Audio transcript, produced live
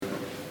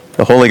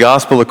The Holy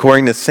Gospel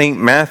according to St.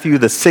 Matthew,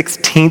 the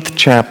 16th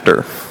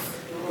chapter.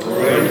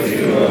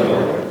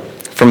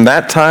 From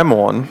that time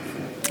on,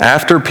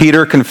 after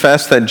Peter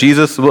confessed that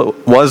Jesus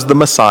was the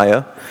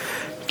Messiah,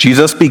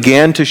 Jesus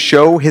began to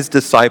show his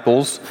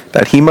disciples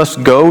that he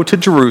must go to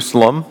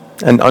Jerusalem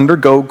and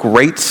undergo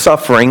great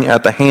suffering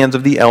at the hands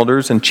of the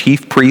elders and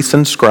chief priests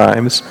and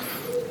scribes,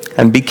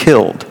 and be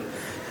killed,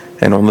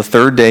 and on the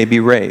third day be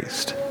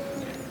raised.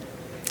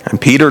 And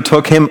Peter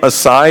took him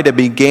aside and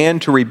began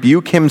to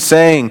rebuke him,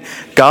 saying,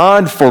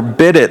 God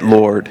forbid it,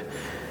 Lord.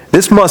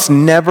 This must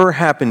never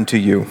happen to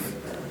you.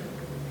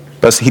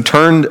 But he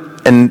turned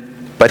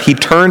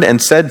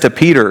and said to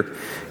Peter,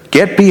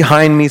 Get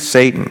behind me,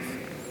 Satan.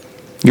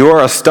 You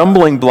are a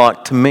stumbling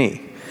block to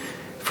me,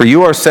 for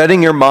you are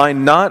setting your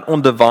mind not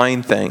on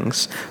divine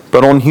things,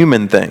 but on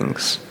human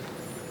things.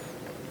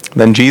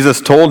 Then Jesus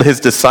told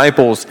his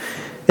disciples,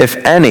 If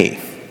any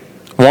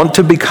want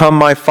to become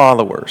my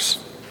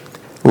followers,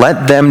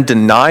 let them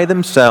deny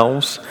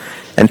themselves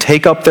and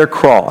take up their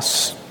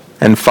cross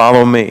and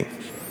follow me.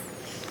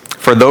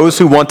 For those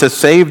who want to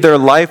save their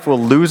life will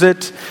lose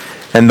it,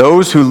 and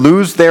those who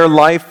lose their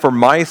life for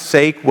my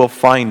sake will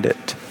find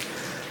it.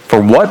 For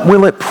what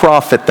will it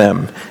profit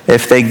them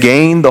if they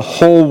gain the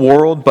whole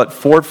world but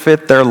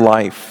forfeit their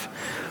life?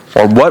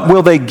 Or what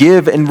will they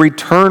give in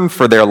return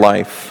for their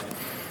life?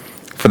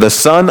 For the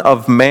Son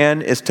of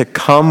Man is to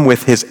come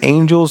with his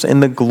angels in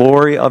the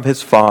glory of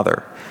his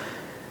Father,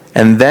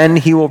 and then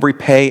he will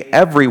repay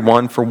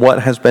everyone for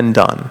what has been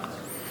done.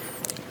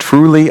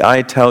 Truly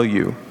I tell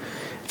you,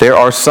 there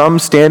are some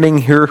standing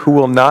here who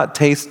will not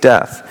taste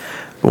death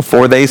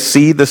before they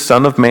see the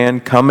Son of Man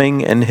coming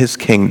in his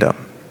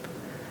kingdom.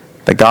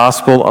 The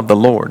Gospel of the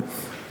Lord.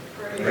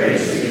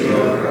 Praise to you,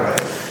 O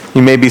Christ.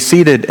 You may be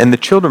seated, and the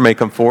children may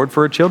come forward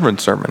for a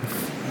children's sermon.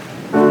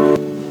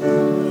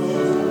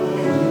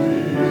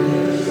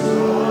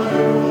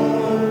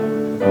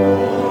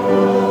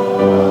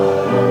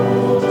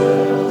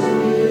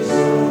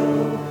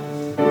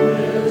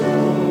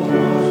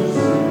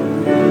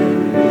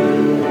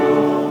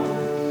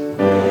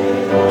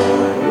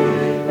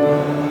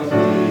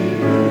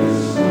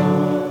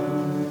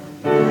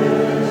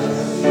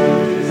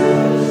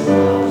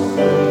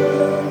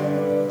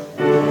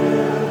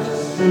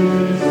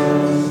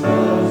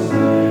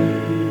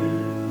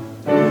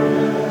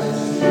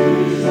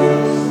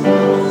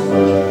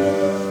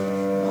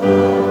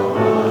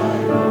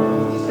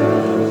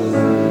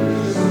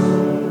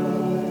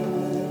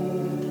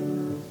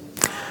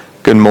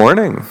 Good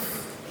morning.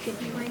 Good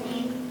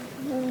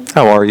morning.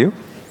 How are you?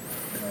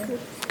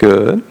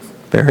 Good.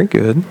 Very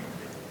good.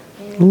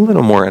 A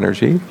little more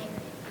energy.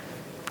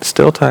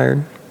 Still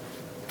tired.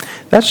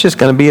 That's just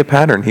going to be a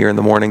pattern here in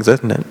the mornings,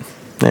 isn't it?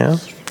 Yeah,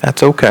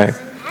 that's okay. You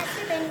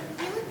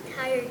look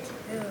tired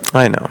too.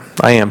 I know.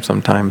 I am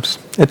sometimes.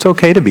 It's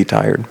okay to be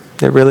tired.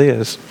 It really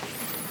is.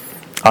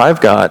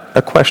 I've got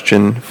a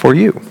question for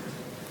you.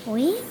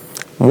 Oui?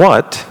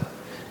 What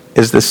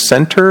is the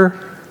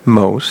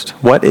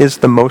what is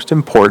the most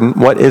important,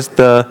 what's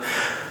the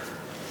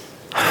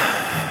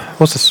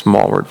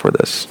small word for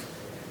this?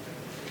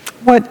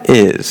 What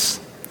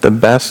is the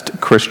best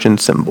Christian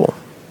symbol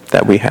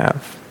that we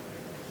have?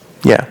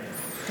 Yeah.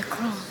 The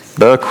cross.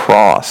 The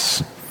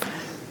cross.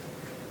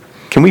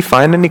 Can we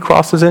find any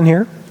crosses in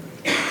here?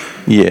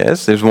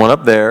 Yes, there's one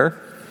up there.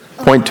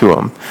 Point to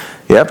them.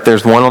 Yep,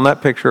 there's one on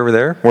that picture over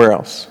there. Where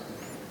else?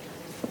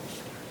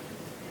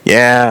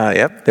 Yeah,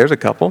 yep, there's a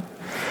couple.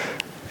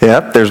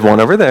 Yep, there's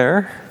one over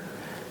there.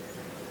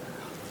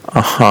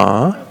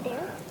 Uh-huh.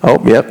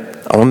 Oh,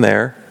 yep, on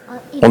there.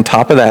 On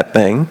top of that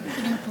thing.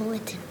 In a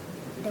bulletin.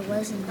 There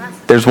wasn't.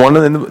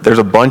 There's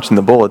a bunch in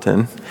the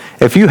bulletin.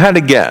 If you had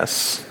to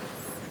guess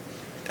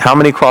how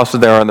many crosses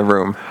there are in the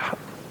room,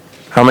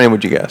 how many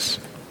would you guess?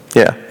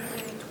 Yeah.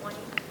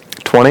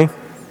 20?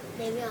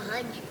 Maybe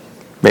 100.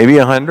 Maybe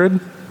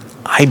 100?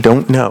 I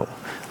don't know.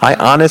 I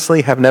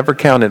honestly have never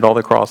counted all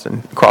the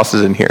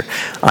crosses in here.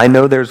 I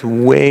know there's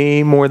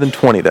way more than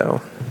 20, though.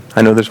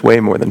 I know there's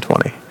way more than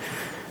 20.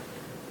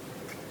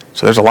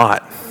 So there's a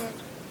lot.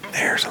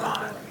 There's a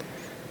lot.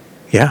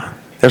 Yeah,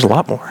 there's a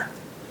lot more.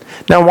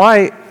 Now,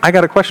 I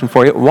got a question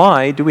for you.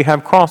 Why do we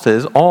have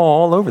crosses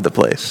all over the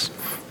place?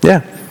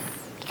 Yeah.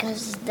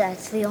 Because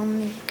that's the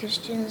only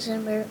Christian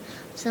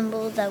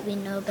symbol that we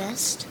know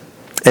best.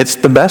 It's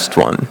the best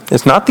one.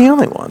 It's not the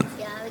only one.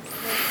 Yeah, because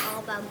it's all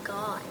about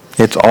God.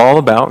 It's all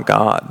about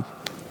God.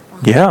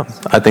 Yeah,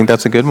 I think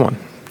that's a good one.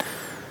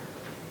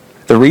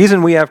 The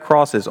reason we have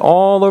crosses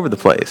all over the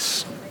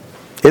place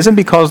isn't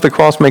because the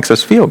cross makes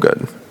us feel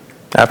good.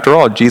 After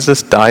all,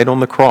 Jesus died on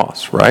the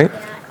cross, right?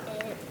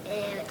 Yeah,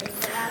 and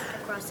without the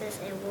crosses,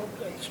 it won't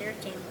be a church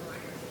anymore.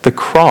 The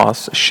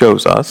cross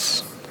shows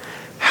us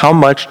how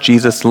much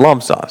Jesus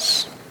loves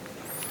us.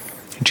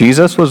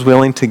 Jesus was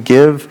willing to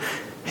give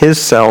his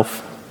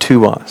self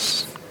to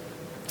us.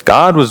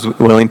 God was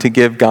willing to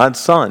give God's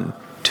Son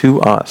to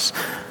us.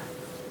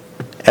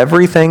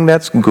 Everything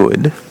that's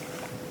good,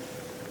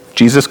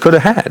 Jesus could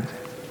have had.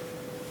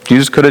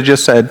 Jesus could have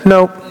just said,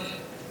 nope,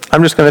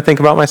 I'm just going to think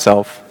about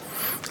myself.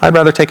 I'd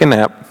rather take a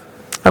nap.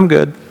 I'm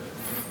good.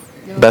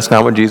 That's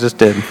not what Jesus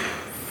did.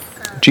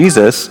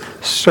 Jesus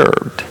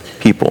served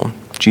people.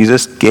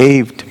 Jesus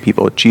gave to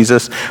people.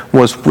 Jesus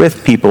was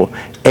with people,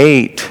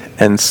 ate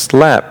and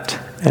slept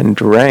and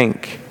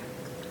drank,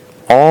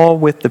 all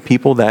with the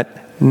people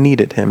that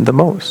needed him the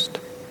most.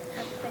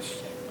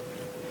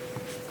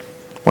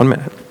 1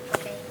 minute.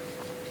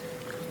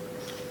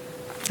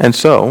 And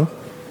so,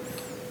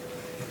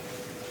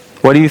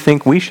 what do you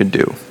think we should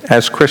do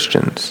as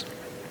Christians?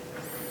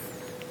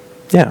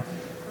 Yeah.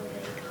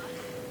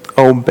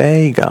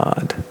 Obey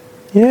God.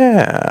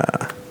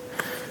 Yeah.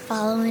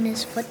 Follow in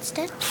his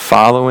footsteps?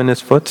 Follow in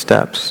his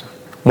footsteps.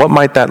 What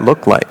might that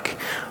look like?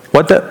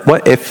 What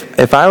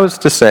if I was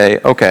to say,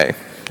 okay,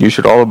 you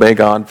should all obey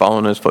God, follow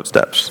in his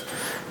footsteps.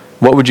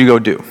 What would you go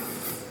do?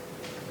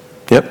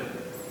 Yep.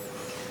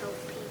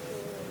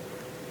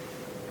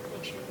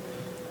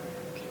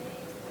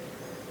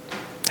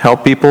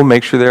 Help people,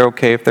 make sure they're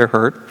okay if they're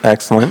hurt.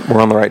 Excellent.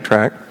 We're on the right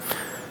track.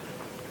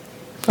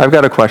 I've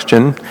got a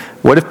question.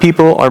 What if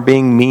people are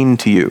being mean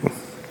to you?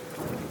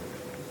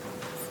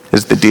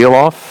 Is the deal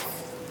off?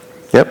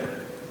 Yep.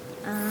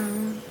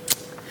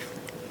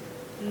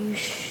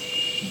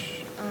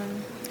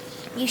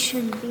 You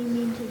shouldn't be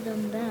mean to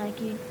them back.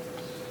 You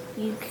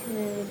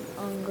could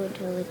go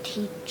to a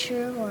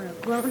teacher or a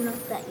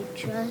grown-up that you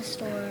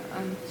trust, or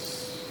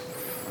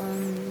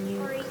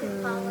you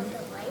could follow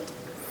the light.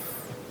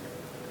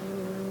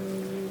 Or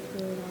you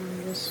could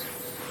just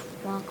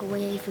walk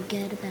away,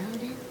 forget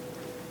about it.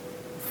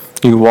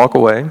 You walk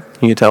away,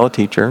 you tell a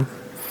teacher.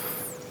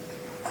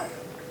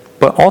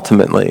 But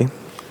ultimately,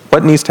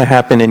 what needs to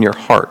happen in your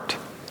heart?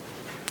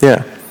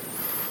 Yeah. Well,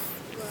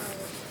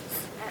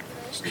 at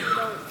first you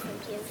don't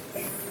forgive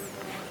them,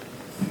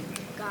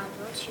 but God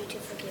wants you to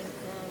forgive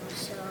them.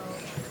 So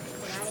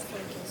what I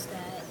think is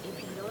that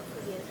if you don't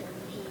forgive him,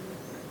 he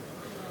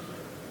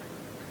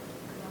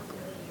walk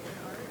away in your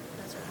heart.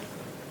 That's what I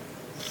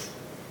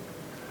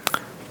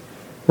think.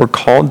 We're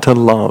called to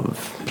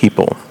love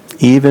people,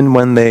 even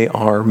when they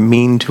are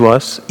mean to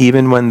us,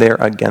 even when they're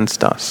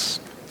against us.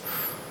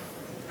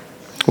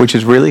 Which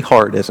is really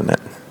hard, isn't it?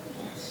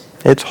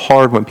 It's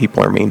hard when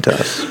people are mean to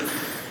us.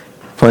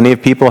 Plenty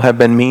of people have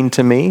been mean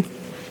to me.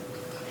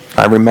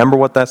 I remember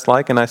what that's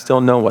like, and I still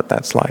know what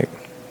that's like.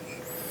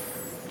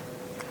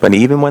 But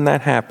even when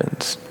that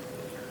happens,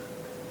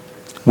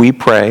 we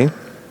pray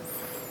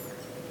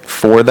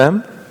for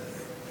them,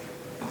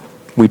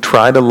 we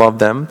try to love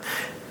them,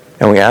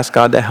 and we ask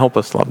God to help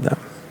us love them,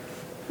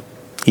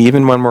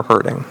 even when we're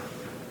hurting.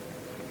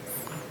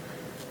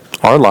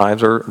 Our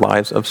lives are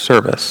lives of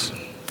service,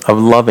 of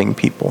loving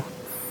people.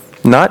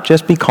 Not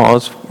just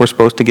because we're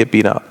supposed to get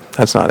beat up.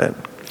 That's not it.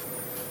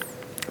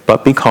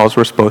 But because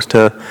we're supposed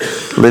to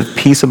live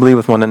peaceably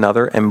with one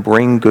another and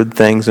bring good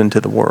things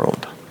into the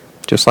world.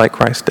 Just like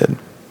Christ did.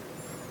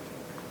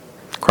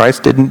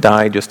 Christ didn't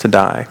die just to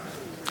die.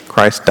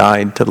 Christ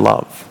died to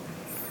love.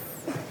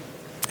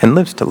 And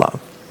lives to love.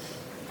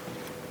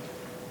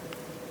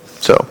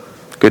 So,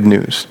 good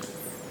news.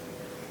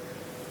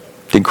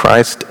 Did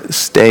Christ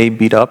stay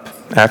beat up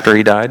after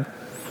he died?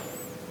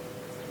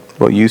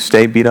 Will you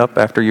stay beat up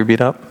after you're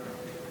beat up?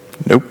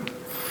 Nope.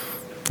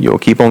 You'll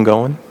keep on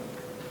going.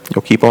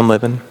 You'll keep on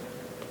living.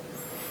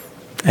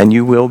 And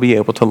you will be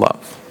able to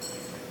love,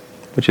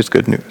 which is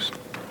good news.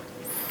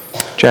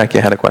 Jack, you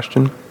had a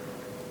question?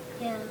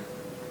 Yeah.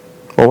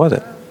 What was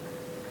it? I have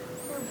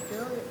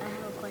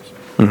a question.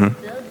 Mm-hmm.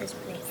 Who built this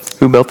place?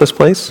 Who built this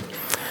place?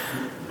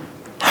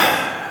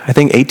 I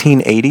think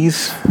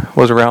 1880s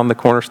was around the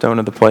cornerstone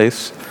of the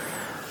place.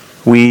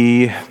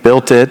 We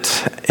built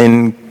it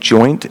in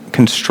joint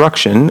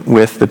construction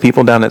with the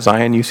people down at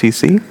Zion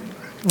UCC.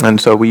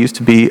 And so we used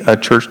to be a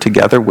church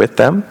together with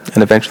them,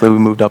 and eventually we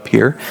moved up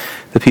here.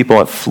 The people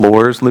at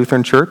Flores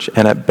Lutheran Church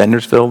and at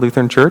Bendersville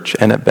Lutheran Church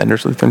and at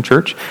Benders Lutheran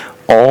Church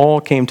all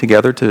came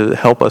together to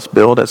help us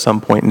build at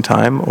some point in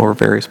time or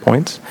various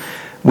points.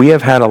 We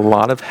have had a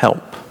lot of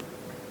help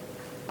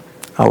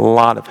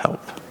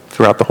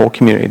throughout the whole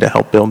community to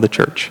help build the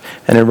church.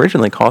 And it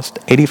originally cost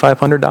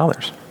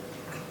 $8,500.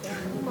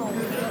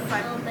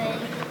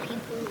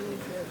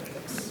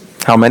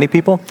 How many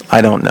people?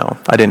 I don't know.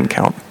 I didn't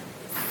count.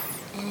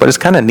 But it's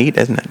kind of neat,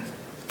 isn't it?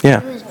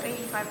 Yeah.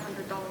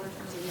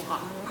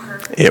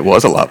 It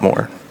was a lot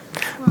more.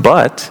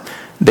 But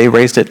they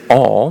raised it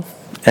all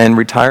and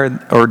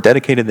retired or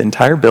dedicated the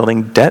entire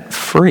building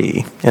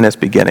debt-free in its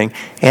beginning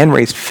and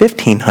raised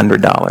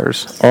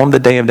 $1,500 on the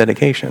day of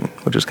dedication,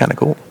 which is kind of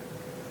cool.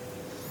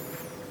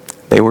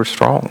 They were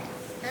strong.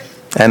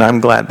 And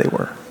I'm glad they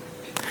were.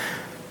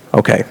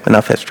 Okay,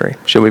 enough history.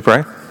 Should we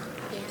pray? Yeah.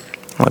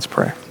 Let's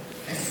pray.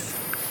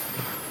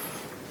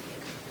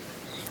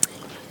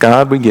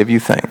 God, we give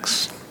you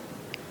thanks.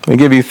 We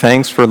give you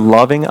thanks for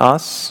loving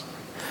us,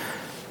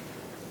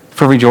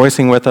 for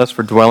rejoicing with us,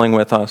 for dwelling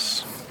with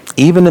us,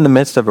 even in the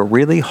midst of a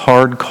really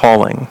hard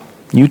calling.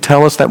 You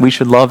tell us that we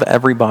should love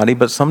everybody,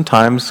 but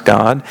sometimes,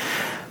 God,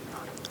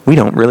 we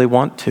don't really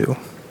want to.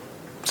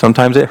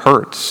 Sometimes it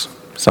hurts.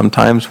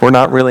 Sometimes we're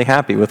not really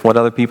happy with what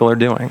other people are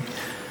doing.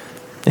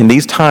 In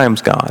these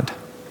times, God,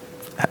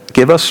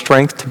 give us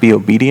strength to be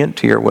obedient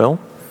to your will.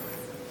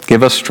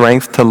 Give us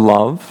strength to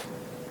love.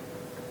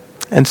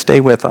 And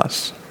stay with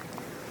us.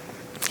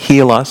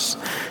 Heal us.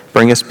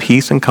 Bring us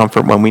peace and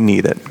comfort when we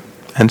need it.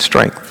 And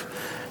strength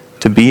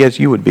to be as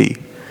you would be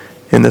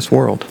in this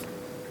world.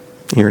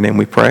 In your name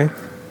we pray.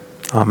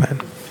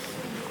 Amen.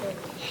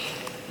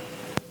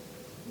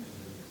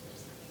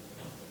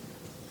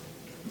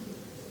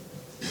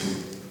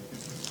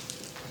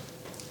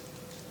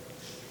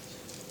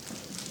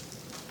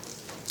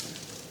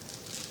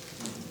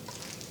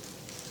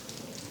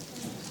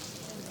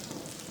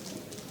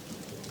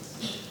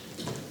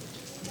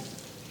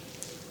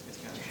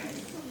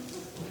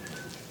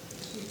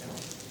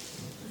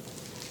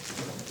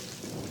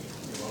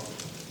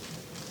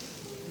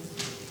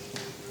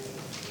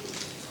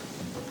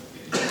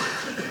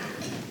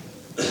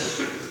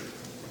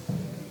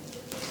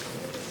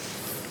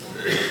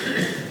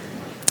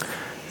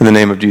 In the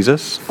name of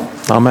Jesus,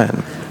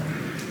 amen.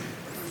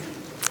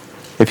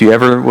 If you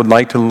ever would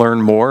like to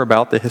learn more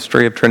about the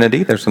history of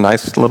Trinity, there's a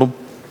nice little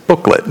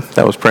booklet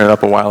that was printed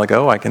up a while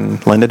ago. I can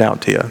lend it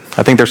out to you.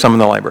 I think there's some in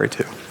the library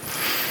too.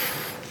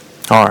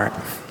 All right.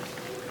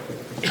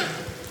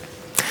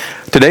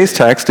 Today's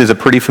text is a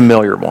pretty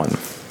familiar one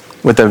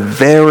with a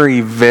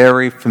very,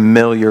 very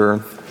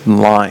familiar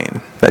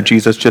line that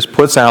Jesus just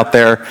puts out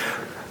there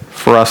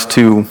for us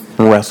to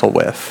wrestle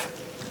with.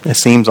 It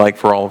seems like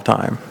for all of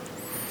time.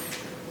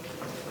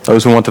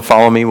 Those who want to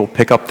follow me will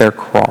pick up their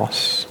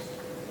cross.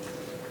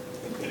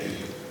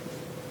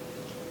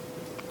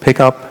 Pick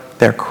up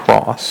their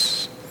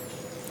cross.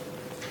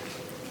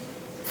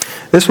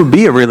 This would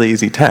be a really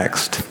easy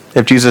text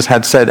if Jesus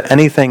had said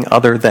anything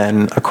other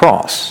than a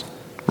cross,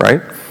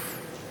 right?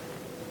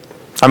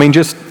 I mean,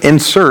 just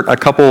insert a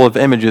couple of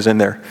images in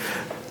there.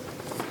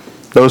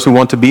 Those who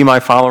want to be my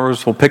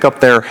followers will pick up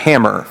their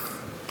hammer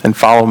and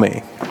follow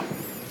me.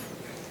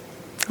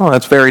 Oh,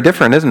 that's very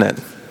different, isn't it?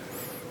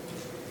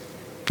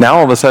 Now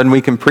all of a sudden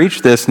we can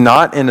preach this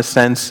not in a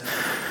sense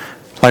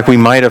like we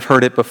might have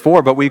heard it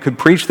before, but we could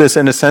preach this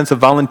in a sense of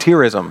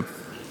volunteerism.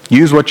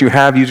 Use what you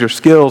have, use your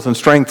skills and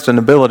strengths and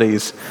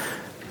abilities,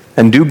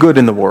 and do good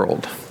in the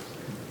world.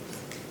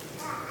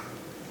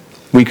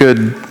 We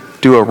could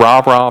do a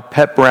rah-rah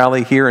pep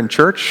rally here in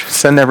church,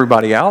 send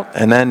everybody out,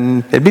 and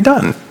then it'd be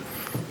done.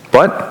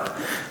 But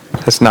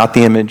that's not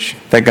the image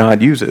that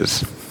God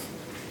uses.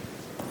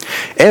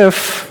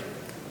 If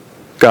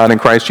God in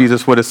Christ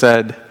Jesus would have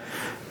said,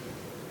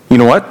 you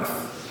know what?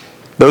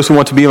 Those who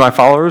want to be my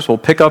followers will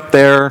pick up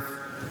their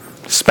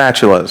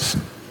spatulas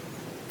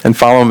and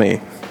follow me.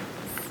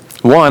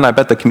 One, I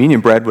bet the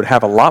communion bread would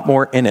have a lot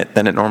more in it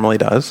than it normally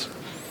does.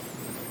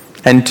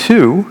 And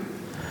two,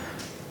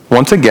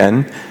 once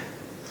again,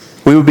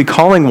 we would be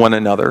calling one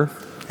another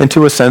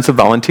into a sense of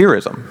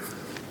volunteerism.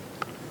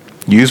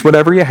 Use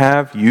whatever you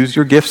have, use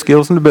your gifts,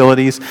 skills, and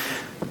abilities.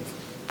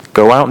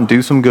 Go out and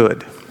do some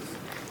good.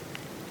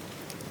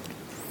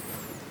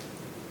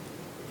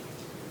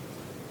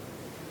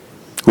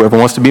 Whoever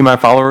wants to be my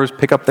followers,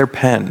 pick up their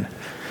pen.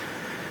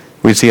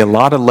 We see a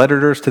lot of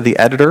letters to the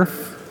editor.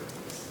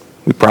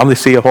 We probably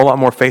see a whole lot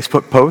more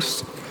Facebook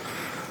posts.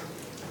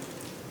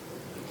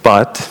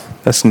 But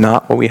that's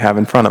not what we have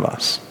in front of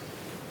us.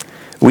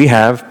 We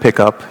have pick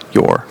up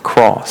your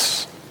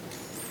cross.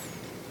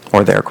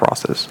 Or their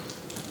crosses.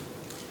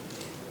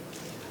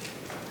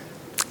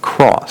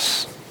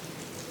 Cross.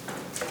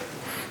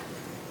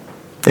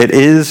 It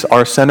is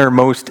our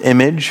centermost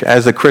image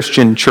as a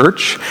Christian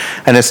church,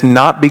 and it's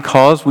not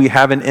because we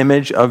have an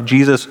image of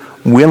Jesus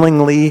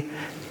willingly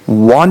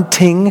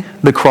wanting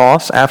the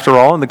cross. After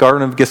all, in the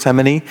Garden of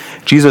Gethsemane,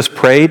 Jesus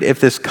prayed,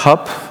 if it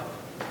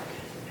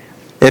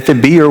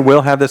be your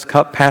will, have this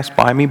cup pass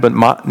by me, but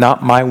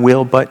not my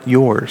will, but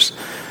yours.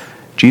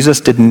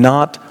 Jesus did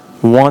not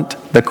want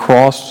the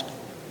cross.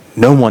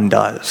 No one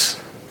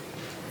does.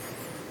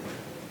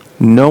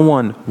 No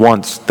one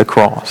wants the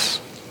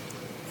cross.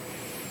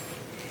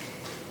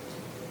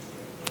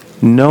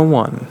 No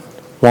one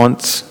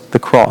wants the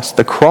cross.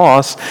 The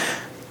cross,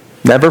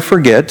 never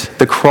forget,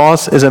 the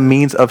cross is a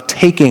means of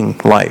taking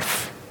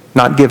life,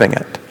 not giving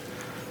it.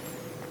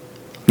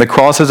 The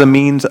cross is a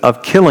means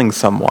of killing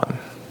someone.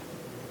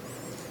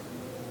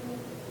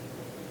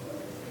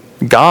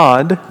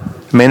 God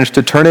managed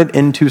to turn it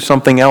into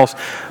something else,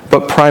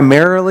 but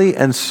primarily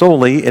and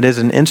solely it is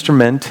an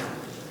instrument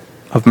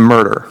of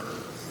murder,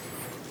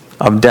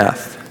 of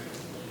death.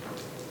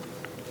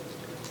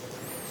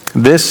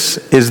 This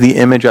is the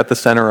image at the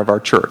center of our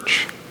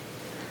church.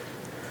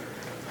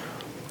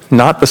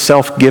 Not the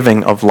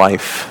self-giving of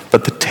life,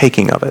 but the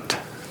taking of it.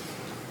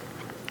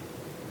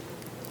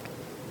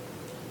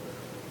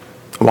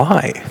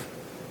 Why?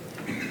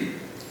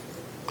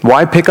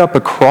 Why pick up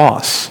a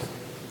cross?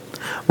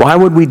 Why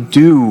would we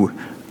do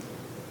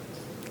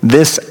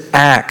this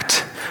act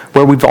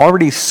where we've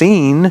already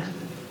seen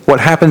what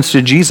happens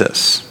to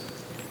Jesus?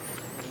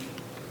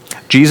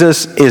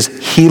 Jesus is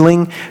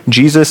healing.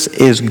 Jesus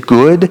is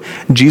good.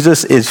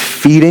 Jesus is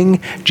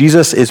feeding.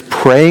 Jesus is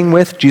praying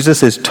with.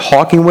 Jesus is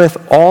talking with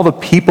all the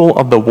people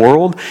of the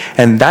world.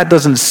 And that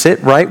doesn't sit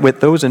right with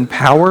those in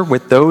power,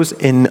 with those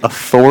in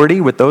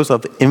authority, with those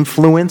of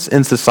influence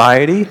in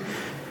society.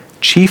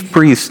 Chief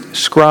priests,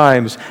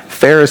 scribes,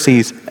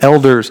 Pharisees,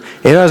 elders,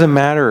 it doesn't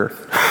matter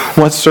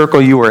what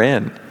circle you are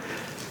in.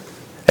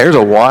 There's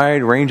a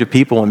wide range of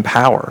people in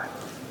power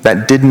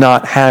that did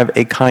not have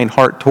a kind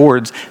heart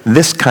towards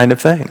this kind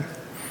of thing.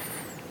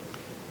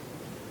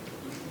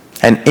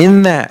 And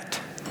in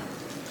that,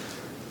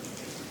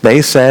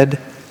 they said,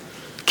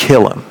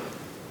 kill him.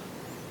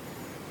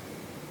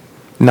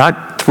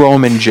 Not throw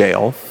him in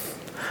jail,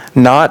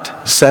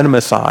 not set him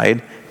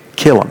aside,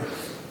 kill him.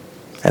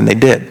 And they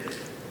did.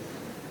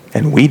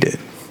 And we did.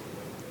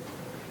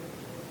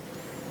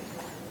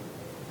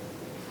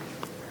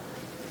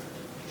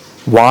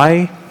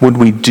 Why would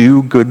we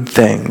do good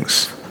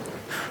things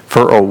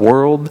for a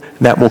world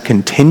that will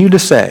continue to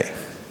say,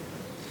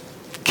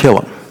 kill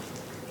him?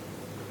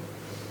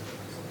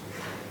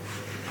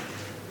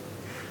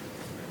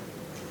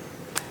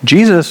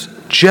 Jesus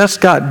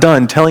just got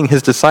done telling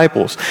his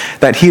disciples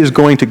that he is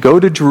going to go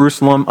to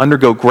Jerusalem,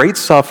 undergo great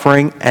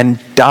suffering, and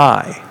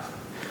die.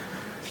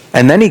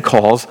 And then he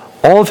calls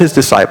all of his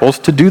disciples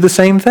to do the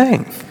same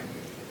thing.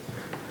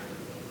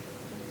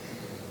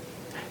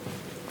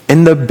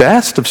 In the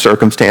best of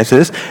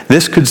circumstances,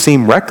 this could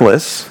seem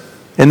reckless.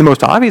 In the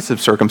most obvious of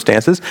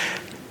circumstances,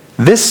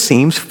 this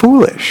seems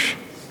foolish.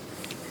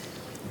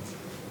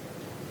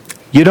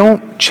 You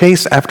don't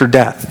chase after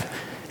death.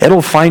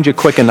 It'll find you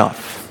quick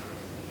enough.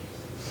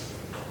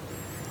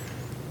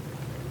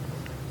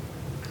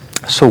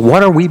 So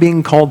what are we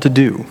being called to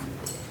do?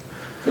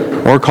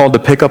 We're called to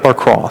pick up our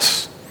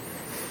cross.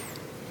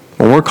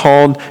 And we're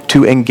called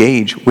to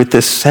engage with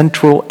this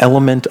central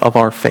element of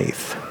our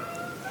faith.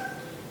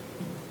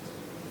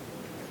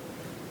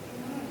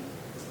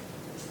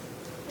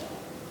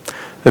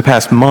 The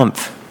past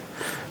month,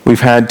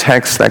 we've had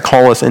texts that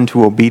call us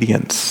into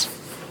obedience,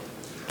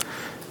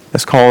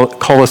 that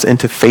call us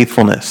into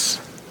faithfulness,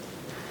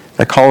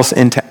 that call us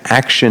into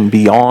action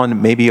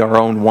beyond maybe our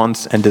own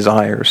wants and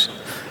desires.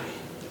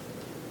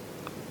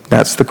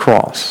 That's the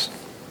cross.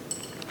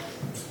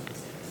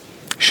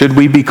 Should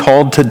we be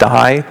called to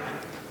die?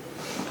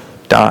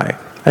 Die.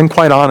 And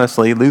quite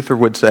honestly, Luther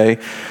would say,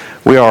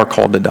 we are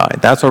called to die.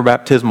 That's our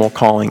baptismal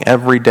calling.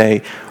 Every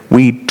day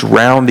we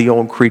drown the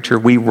old creature,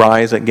 we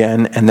rise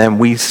again, and then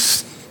we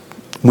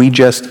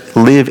just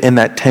live in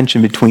that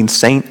tension between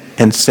saint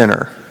and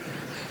sinner,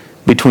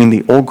 between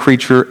the old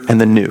creature and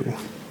the new.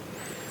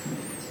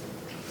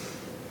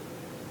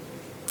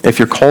 If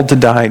you're called to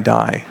die,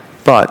 die.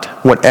 But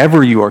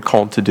whatever you are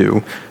called to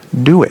do,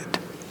 do it.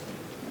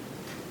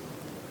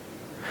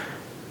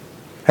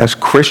 As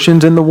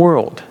Christians in the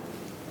world,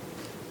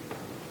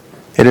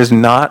 it is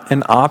not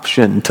an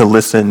option to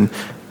listen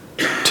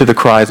to the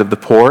cries of the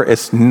poor.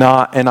 It's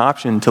not an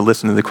option to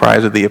listen to the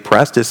cries of the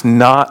oppressed. It's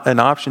not an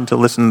option to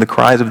listen to the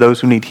cries of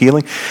those who need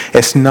healing.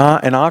 It's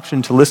not an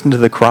option to listen to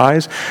the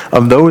cries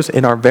of those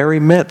in our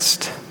very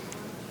midst.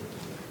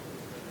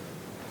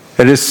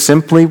 It is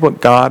simply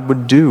what God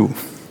would do.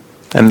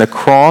 And the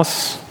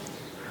cross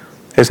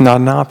is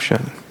not an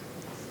option.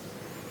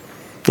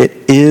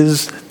 It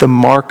is the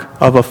mark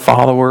of a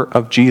follower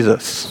of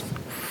Jesus.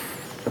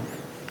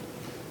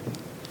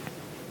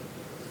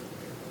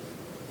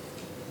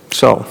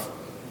 So,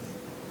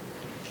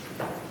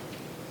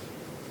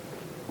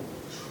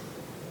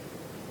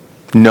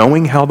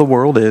 knowing how the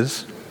world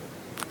is,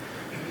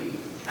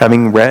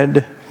 having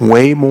read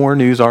way more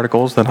news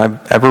articles than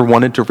I've ever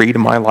wanted to read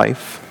in my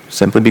life,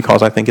 simply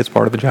because I think it's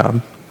part of the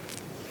job,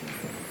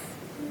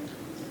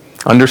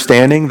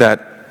 understanding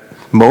that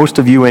most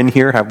of you in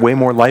here have way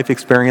more life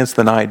experience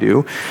than I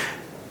do,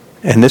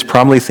 and this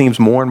probably seems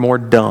more and more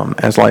dumb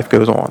as life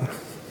goes on.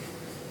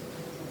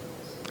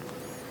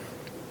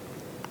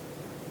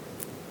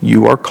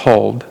 You are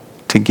called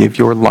to give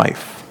your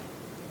life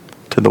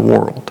to the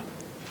world.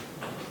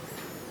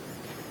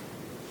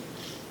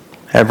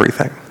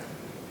 Everything.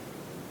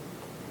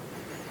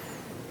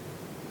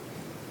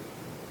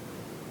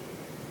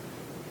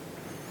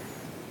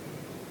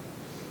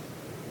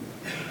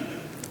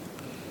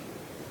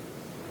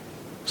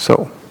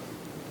 So,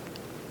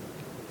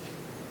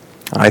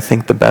 I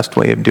think the best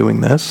way of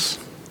doing this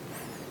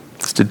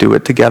is to do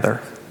it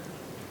together.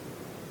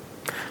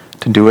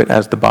 To do it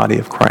as the body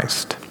of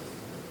Christ.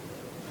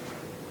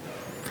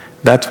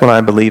 That's what I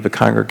believe a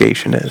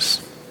congregation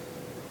is.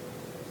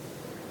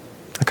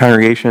 A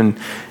congregation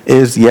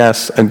is,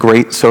 yes, a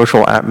great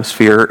social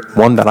atmosphere,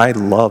 one that I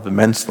love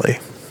immensely.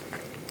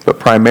 But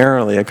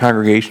primarily, a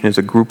congregation is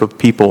a group of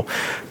people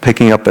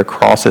picking up their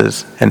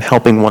crosses and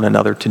helping one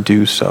another to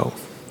do so.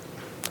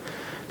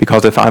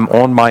 Because if I'm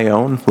on my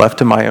own, left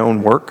to my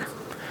own work,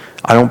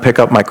 I don't pick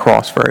up my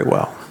cross very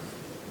well.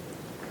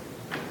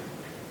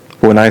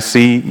 When I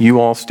see you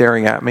all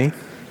staring at me,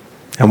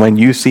 and when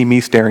you see me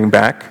staring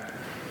back,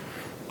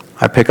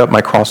 I pick up my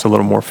cross a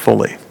little more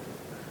fully,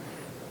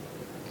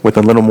 with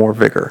a little more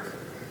vigor,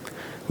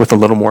 with a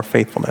little more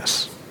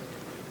faithfulness.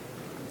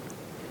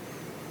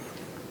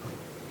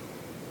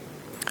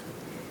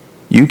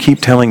 You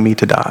keep telling me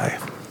to die,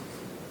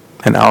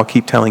 and I'll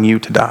keep telling you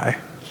to die,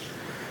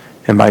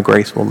 and by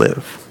grace will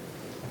live.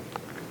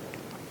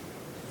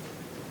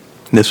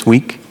 This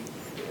week,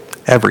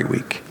 every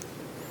week,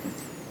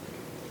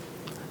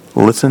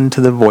 listen to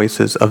the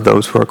voices of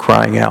those who are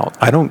crying out.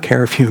 I don't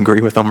care if you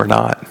agree with them or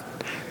not.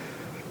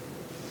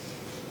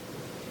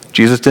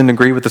 Jesus didn't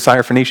agree with the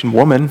Syrophoenician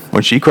woman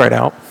when she cried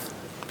out.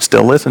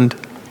 Still listened.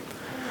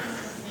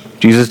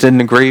 Jesus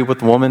didn't agree with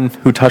the woman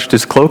who touched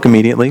his cloak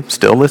immediately.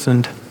 Still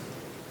listened.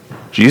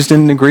 Jesus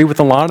didn't agree with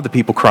a lot of the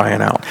people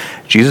crying out.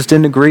 Jesus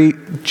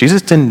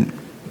didn't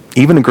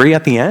even agree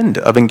at the end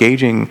of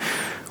engaging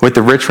with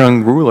the rich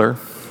young ruler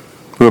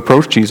who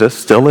approached Jesus.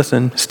 Still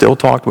listened. Still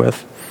talked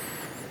with.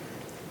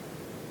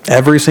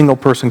 Every single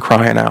person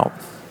crying out.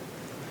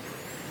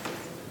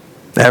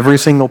 Every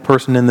single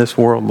person in this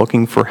world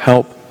looking for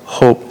help,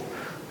 hope,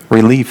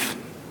 relief.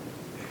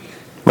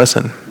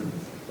 Listen.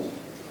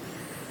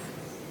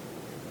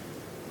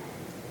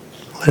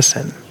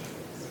 Listen.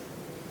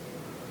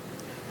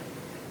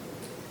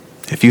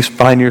 If you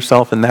find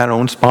yourself in that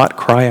own spot,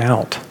 cry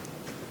out.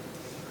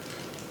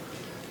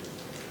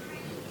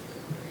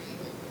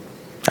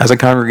 As a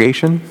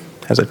congregation,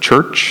 as a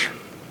church,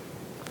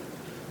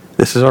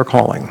 this is our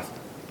calling.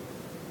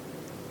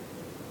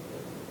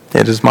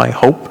 It is my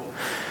hope,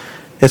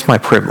 it's my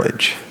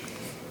privilege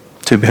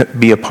to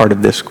be a part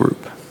of this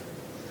group.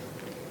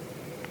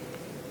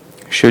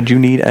 Should you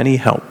need any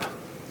help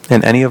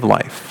in any of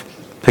life,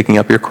 picking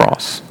up your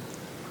cross,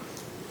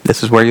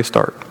 this is where you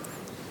start.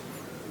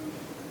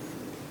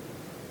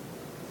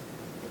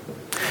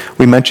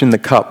 We mentioned the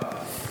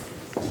cup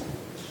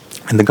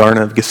in the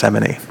Garden of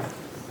Gethsemane.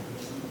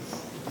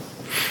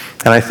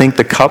 And I think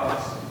the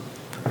cup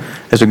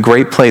is a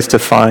great place to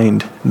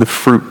find the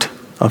fruit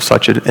of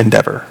such an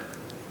endeavor.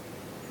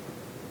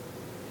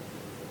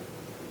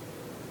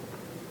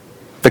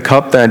 The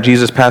cup that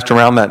Jesus passed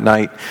around that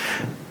night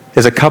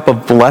is a cup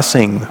of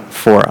blessing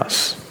for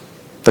us.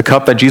 The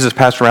cup that Jesus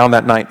passed around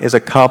that night is a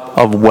cup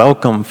of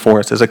welcome for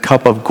us, is a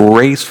cup of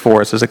grace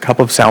for us, is a cup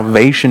of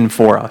salvation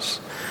for us.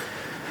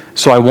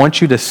 So I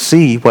want you to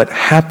see what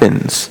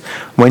happens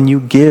when you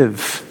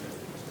give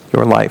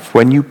your life,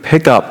 when you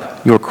pick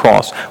up your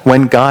cross,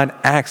 when God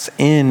acts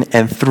in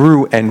and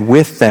through and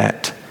with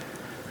that.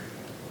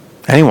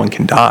 Anyone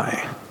can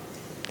die.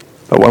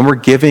 But when we're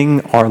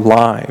giving our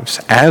lives,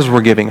 as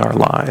we're giving our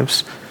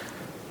lives,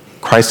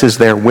 Christ is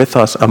there with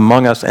us,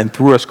 among us, and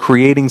through us,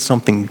 creating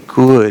something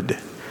good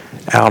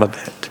out of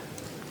it.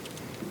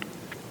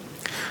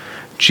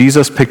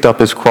 Jesus picked up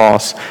his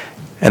cross,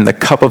 and the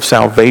cup of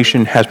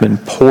salvation has been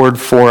poured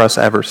for us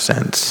ever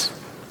since.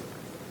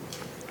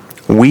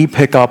 We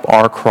pick up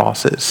our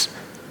crosses,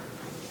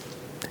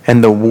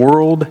 and the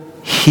world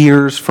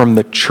hears from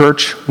the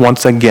church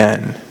once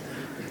again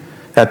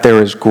that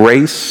there is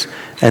grace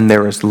and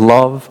there is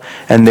love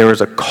and there is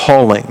a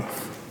calling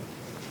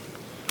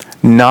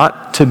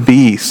not to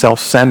be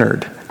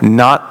self-centered,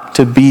 not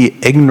to be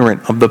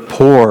ignorant of the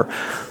poor,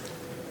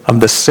 of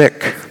the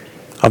sick,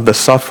 of the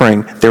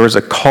suffering. There is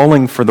a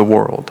calling for the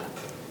world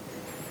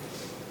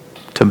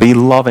to be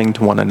loving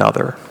to one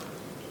another.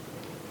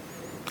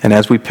 And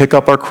as we pick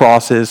up our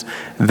crosses,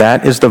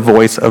 that is the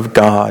voice of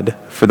God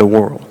for the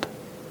world.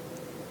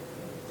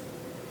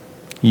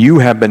 You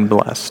have been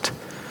blessed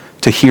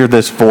to hear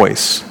this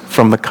voice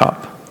from the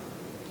cup.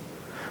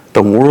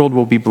 The world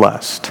will be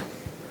blessed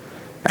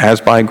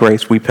as by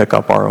grace we pick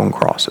up our own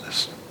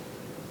crosses.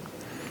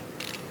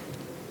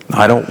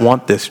 I don't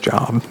want this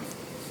job.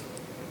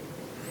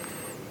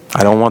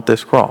 I don't want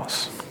this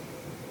cross.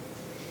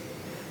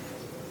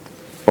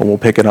 But we'll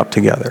pick it up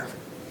together.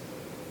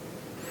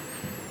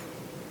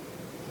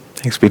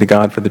 Thanks be to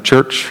God for the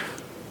church.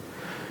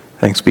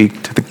 Thanks be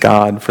to the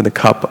God for the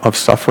cup of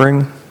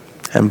suffering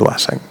and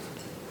blessing.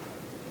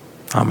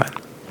 Amen.